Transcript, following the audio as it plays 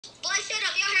Boy, shut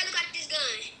up. Your hair look like this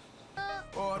gun.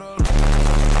 Why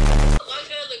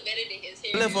should I look better than his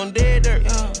hair? Left on dead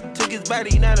dirt. Took his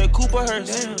body, not a Cooper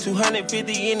hearse.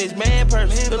 250 in his man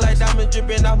purse. Look like diamonds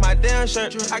dripping off my damn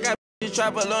shirt. I got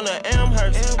travel on an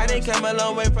Amherst. I didn't come a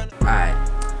long way from. Alright.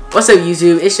 What's up,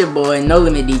 YouTube? It's your boy, No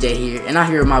Limit DJ here, and I'm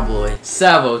here with my boy,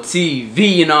 Savotv,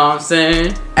 you know what I'm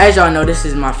saying? As y'all know, this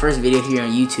is my first video here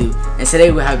on YouTube, and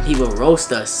today we're having people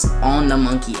roast us on the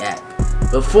Monkey app.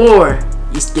 Before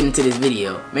you get into this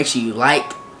video, make sure you like,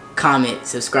 comment,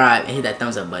 subscribe, and hit that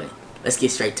thumbs up button. Let's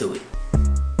get straight to it.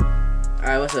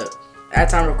 Alright, what's up? Add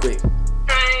time real quick.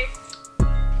 Hi.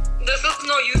 This is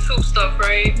no YouTube stuff,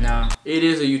 right? No. It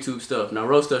is a YouTube stuff. Now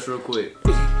roast us real quick.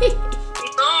 No.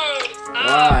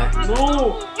 Why?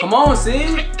 No. Come on,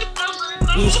 Sid.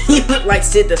 He looked like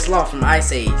Sid the Sloth from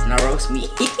Ice Age. Now roast me.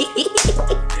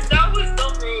 That was so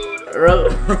rude.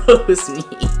 Roast me.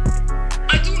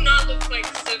 I do not look like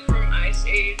Sid from Ice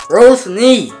Age. Roast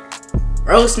me.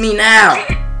 Roast me now. I'm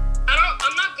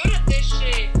not good at this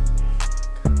shit.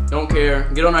 Don't care.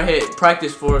 Get on our head.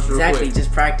 Practice for us real Exactly, quick.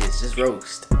 just practice. Just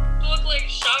roast. You look like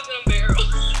shotgun barrel.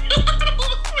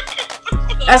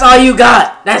 That's all you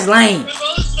got. That's lame.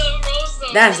 Roast them.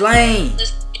 That's lame.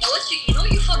 You know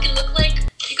what you fucking look like?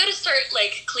 You gotta start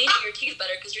like cleaning your teeth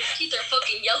better because your teeth are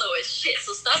fucking yellow as shit.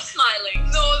 So stop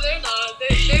smiling. No, they're not.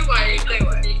 They white. They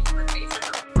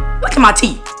white. Look at my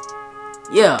teeth.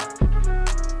 Yeah.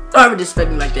 Don't ever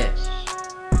disrespect me like that.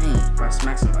 Dang, if I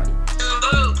smack somebody.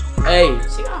 Hey.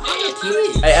 She got fucking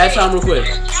kids. Hey, add time real quick.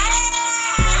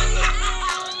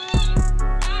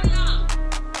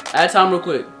 Add time real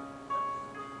quick.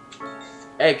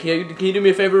 Hey, can you do me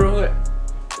a favor real quick?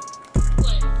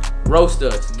 What? Roast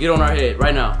us. Get on our head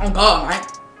right now. Oh God, man.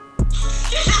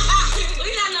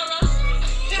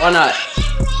 Why not?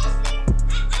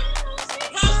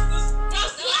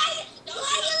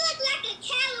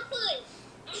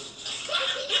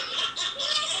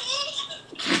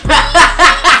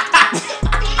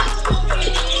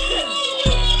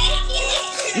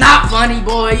 Not funny,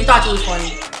 boy. You thought you was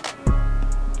funny.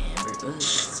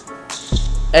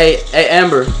 Hey,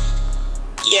 Amber.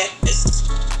 Yes.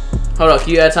 Hold up. Can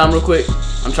you add time real quick?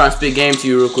 I'm trying to spit game to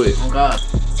you real quick. Oh God.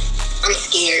 I'm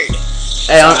scared.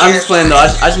 Hey, I'm just playing though. I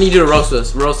just need you to roast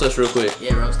us. Roast us real quick.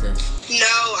 Yeah, roast us. No,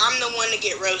 I'm the one to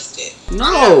get roasted.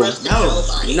 No.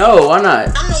 No, why not?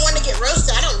 I'm the one to get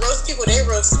roasted. I don't roast people, they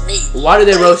roast me. Why do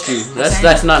they roast you?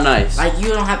 That's not nice. Like you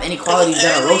don't have any qualities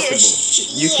that are roastable.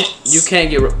 You can't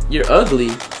get. You're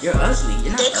ugly. You're ugly.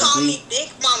 You're not They call ugly. me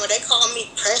Big Mama. They call me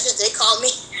Precious. They call me.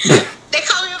 They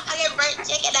call me a fucking burnt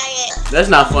chicken nugget. That's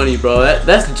not funny, bro.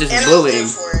 That's just And bullying. I'm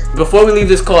good for it. Before we leave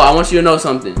this call, I want you to know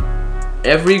something.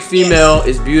 Every female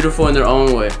is beautiful in their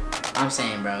own way. I'm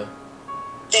saying, bro.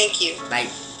 Thank you. Like,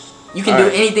 you can All do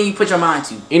right. anything you put your mind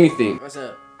to. Anything. What's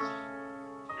up?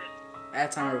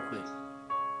 Add time real quick.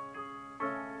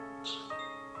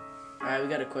 Alright, we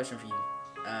got a question for you.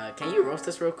 Can you roast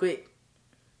us real quick?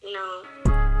 No.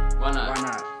 Why not? Why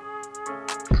not?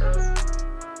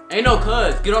 Ain't no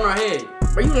cuz. Get on our head.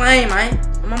 Bro, you lame, man.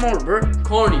 I'm on, bro.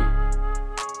 Corny. I'm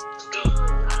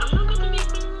not gonna make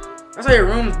it. That's why your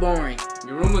room's boring.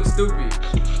 Your room looks stupid.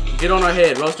 Get on our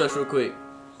head. Roast us real quick.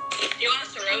 You want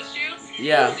us to roast you?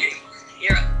 Yeah.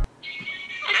 You're. I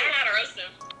don't know how to roast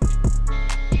them.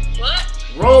 What?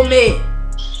 Roll me. No.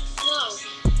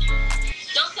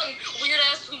 Y'all some weird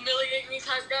ass humiliate me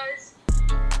type guys.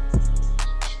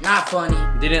 Not funny.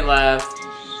 Didn't laugh.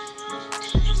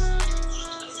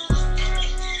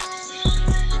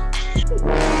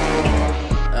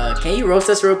 Can you roast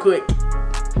us real quick?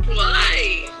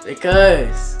 Why?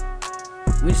 Because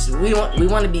we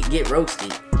want to get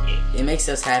roasted. It makes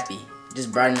us happy.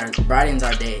 Just brightens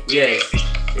our day. Yes.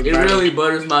 It really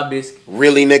butters my biscuit.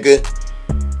 Really, nigga?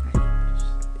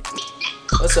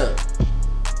 What's up?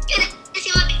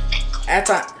 Add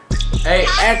time. Hey,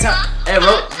 Add time. hey,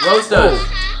 roast us.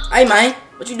 Hey man,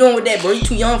 what you doing with that, bro? You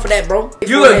too young for that, bro.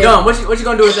 You look dumb. What you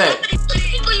gonna do with that?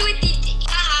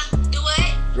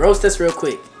 Roast us real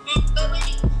quick.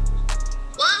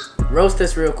 What? Roast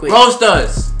us real quick. Roast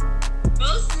us.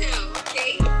 Roast him,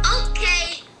 okay?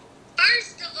 Okay.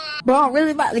 First of all, Bro, I'm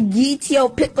really about to get your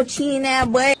pickle chin ass,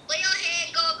 boy. where your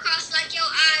head go across like your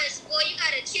eyes, boy, you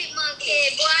got a chipmunk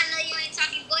head, boy. I know you ain't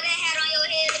talking, boy. That hat on your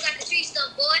head look like a tree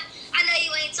stump, boy. I know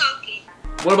you ain't talking.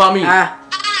 What about me? Ah,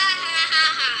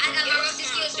 I got my roasting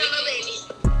skills from my baby.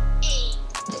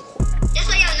 That's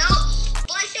why y'all know.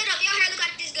 Boy, shut up. Your hair look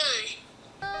like this gun.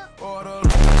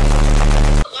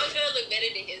 Why should I look better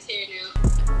than his hair now?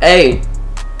 Hey.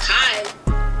 Hi.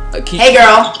 hey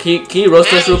girl. Can you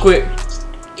roast us real quick?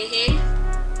 Mm-hmm.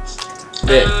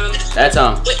 Bet. That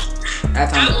time. Wait. Add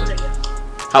How time. old are you?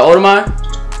 How old am I?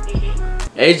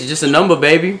 Age is just a number,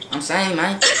 baby. I'm saying,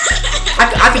 man.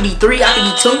 I could be 3, I could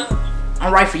be 2.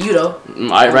 I'm right for you though.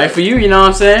 Right for you, you know what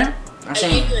I'm saying? I'm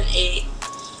saying. I gave you an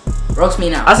 8. Roast me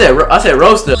now. I said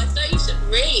roaster. I thought you said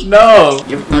rape. No.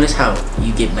 You ever notice how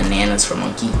you get bananas from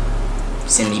Monkey?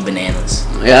 Send me bananas.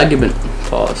 Yeah, I give it.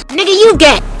 Pause. Nigga, you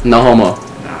get. No homo.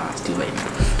 Nah, it's too late, man.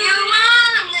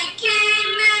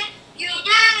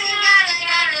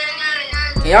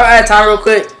 Can y'all add time real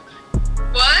quick?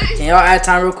 What? Can y'all add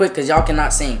time real quick? Cause y'all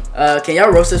cannot sing. Can y'all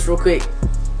roast us real quick?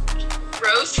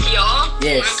 Roast y'all?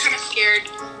 Yes. I'm kind of scared.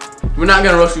 We're not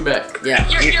gonna roast you back. Yeah.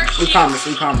 You're We promise.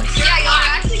 We promise. Yeah, y'all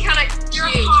are actually kind of cute.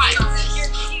 You're hot. You're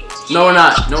cute. No, we're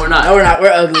not. No, we're not. No, we're not.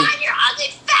 We're ugly. You're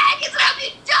ugly faggots. Let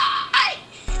me die.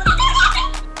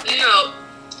 No.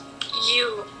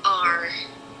 You are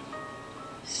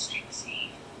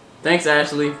sexy. Thanks,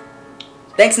 Ashley.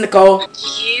 Thanks, Nicole.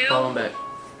 You Call him back.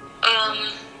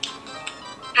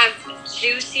 have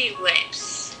juicy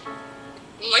lips.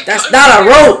 Like That's not a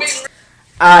roast.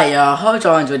 Alright, y'all. Hope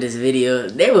y'all enjoyed this video.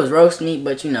 They was roasting me,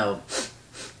 but you know,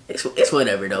 it's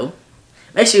whatever though.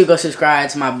 Make sure you go subscribe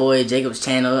to my boy Jacob's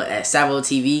channel at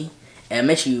Savotv, and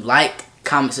make sure you like,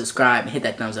 comment, subscribe, and hit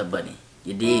that thumbs up button.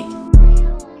 You dig?